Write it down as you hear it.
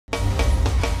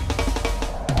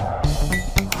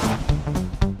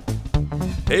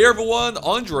Hey everyone,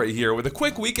 Andre here with a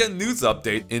quick weekend news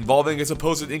update involving a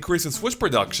supposed increase in Switch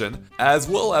production, as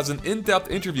well as an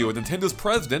in-depth interview with Nintendo's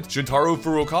president, Shuntaro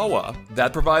Furukawa,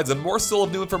 that provides a morsel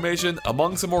of new information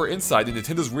among some more insight in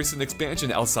Nintendo's recent expansion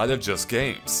outside of just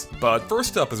games. But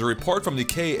first up is a report from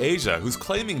Nikkei Asia, who's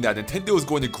claiming that Nintendo is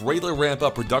going to greatly ramp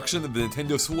up production of the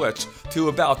Nintendo Switch to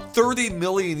about 30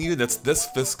 million units this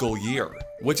fiscal year,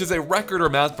 which is a record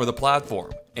amount for the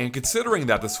platform. And considering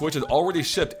that the Switch had already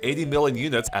shipped 80 million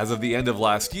units as of the end of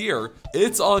last year,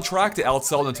 it's on track to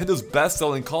outsell Nintendo's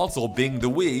best-selling console being the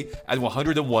Wii at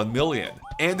 101 million.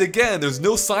 And again, there's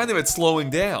no sign of it slowing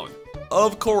down.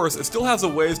 Of course, it still has a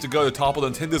ways to go to topple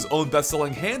Nintendo's own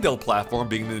best-selling handheld platform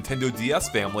being the Nintendo DS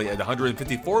family at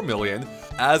 154 million,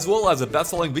 as well as a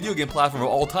best-selling video game platform of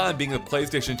all time being the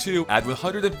PlayStation 2 at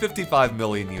 155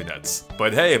 million units.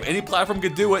 But hey, if any platform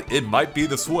could do it, it might be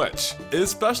the Switch.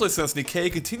 Especially since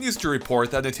Nikkei continues to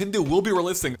report that Nintendo will be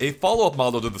releasing a follow-up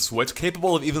model to the Switch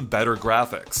capable of even better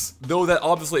graphics, though that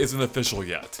obviously isn't official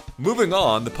yet. Moving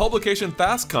on, the publication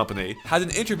Fast Company had an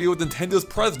interview with Nintendo's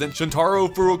president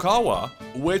Shuntaro Furukawa,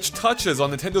 which touches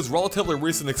on Nintendo's relatively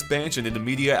recent expansion into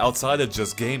media outside of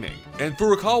just gaming. And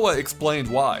Furukawa explained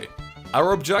why.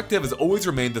 Our objective has always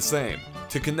remained the same,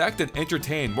 to connect and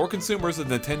entertain more consumers of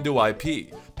Nintendo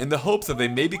IP, in the hopes that they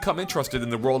may become interested in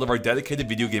the world of our dedicated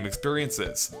video game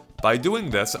experiences. By doing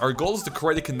this, our goal is to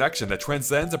create a connection that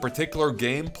transcends a particular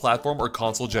game, platform, or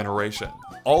console generation.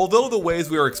 Although the ways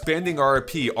we are expanding our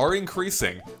IP are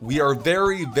increasing, we are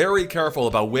very careful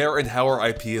about where and how our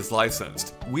IP is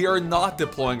licensed. We are not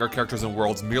deploying our characters and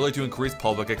worlds merely to increase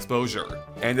public exposure.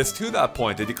 And it's to that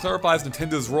point that he clarifies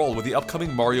Nintendo's role with the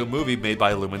upcoming Mario movie made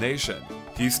by Illumination.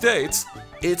 He states,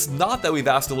 "It's not that we've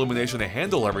asked Illumination to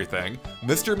handle everything.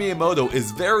 Mr. Miyamoto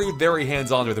is very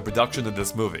hands-on with the production of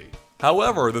this movie."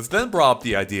 However, this then brought up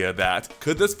the idea that,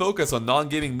 could this focus on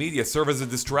non-gaming media serve as a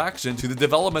distraction to the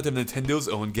development of Nintendo's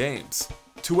own games?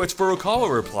 To which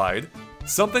Furukawa replied,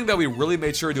 "Something that we really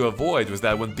made sure to avoid was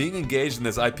that when being engaged in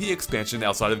this IP expansion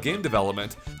outside of game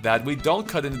development, that we don't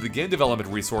cut into the game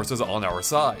development resources on our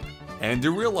side. And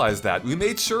to realize that, we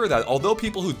made sure that although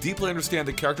people who deeply understand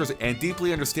the characters and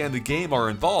deeply understand the game are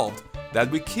involved,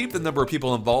 that we keep the number of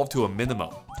people involved to a minimum."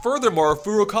 Furthermore,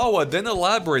 Furukawa then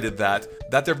elaborated that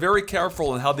they're very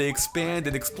careful in how they expand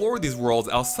and explore these worlds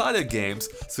outside of games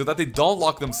so that they don't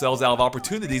lock themselves out of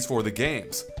opportunities for the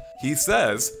games. He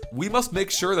says, "We must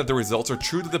make sure that the results are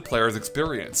true to the player's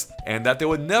experience, and that they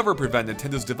would never prevent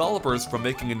Nintendo's developers from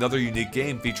making another unique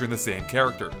game featuring the same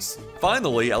characters."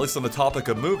 Finally, at least on the topic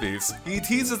of movies, he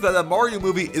teases that a Mario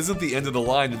movie isn't the end of the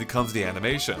line when it comes to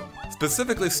animation,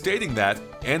 specifically stating that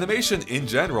animation in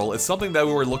general is something that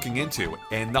we were looking into,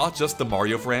 and not just the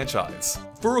Mario franchise.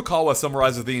 Furukawa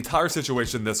summarizes the entire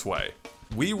situation this way.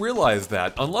 "We realize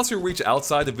that, unless we reach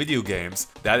outside of video games,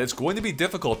 that it's going to be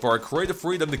difficult for our creative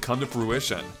freedom to come to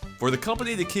fruition. For the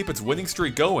company to keep its winning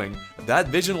streak going, that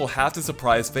vision will have to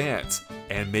surprise fans,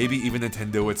 and maybe even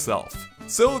Nintendo itself."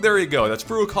 So there you go, that's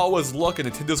Furukawa's look at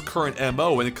Nintendo's current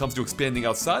MO when it comes to expanding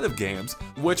outside of games,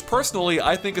 which personally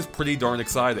I think is pretty darn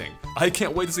exciting. I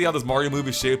can't wait to see how this Mario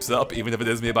movie shapes up, even if it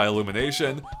is made by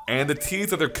Illumination, and the tease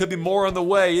that there could be more on the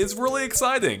way is really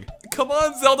exciting. Come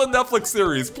on, Zelda Netflix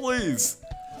series, please!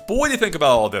 But what do you think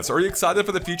about all this? Are you excited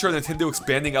for the future of Nintendo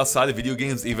expanding outside of video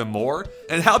games even more?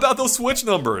 And how about those Switch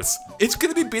numbers? It's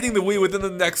gonna be beating the Wii within the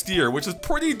next year, which is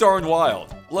pretty darn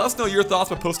wild. Let us know your thoughts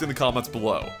by posting in the comments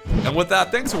below. And with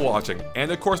that, thanks for watching,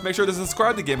 and of course make sure to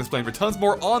subscribe to GameXplain for tons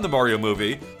more on the Mario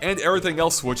movie, and everything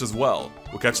else Switch as well.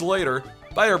 We'll catch you later.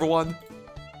 Bye everyone!